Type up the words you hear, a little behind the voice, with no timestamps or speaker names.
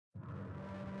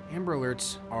Amber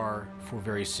Alerts are for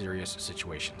very serious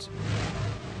situations.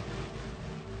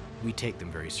 We take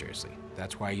them very seriously.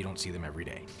 That's why you don't see them every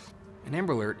day. An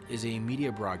Amber Alert is a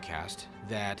media broadcast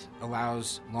that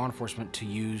allows law enforcement to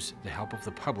use the help of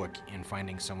the public in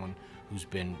finding someone who's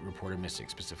been reported missing,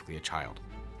 specifically a child.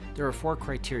 There are 4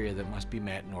 criteria that must be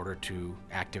met in order to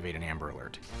activate an Amber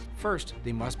Alert. First,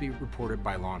 they must be reported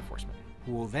by law enforcement,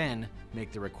 who will then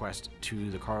make the request to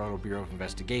the Colorado Bureau of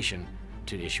Investigation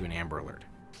to issue an Amber Alert.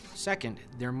 Second,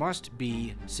 there must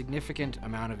be significant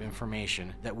amount of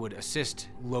information that would assist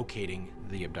locating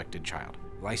the abducted child.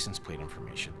 License plate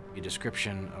information, a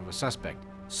description of a suspect,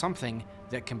 something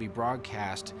that can be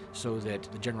broadcast so that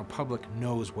the general public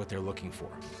knows what they're looking for.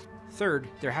 Third,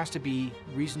 there has to be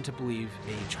reason to believe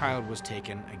a child was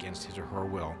taken against his or her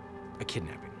will, a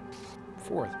kidnapping.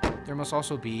 Fourth, there must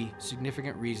also be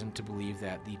significant reason to believe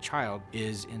that the child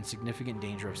is in significant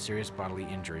danger of serious bodily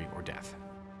injury or death.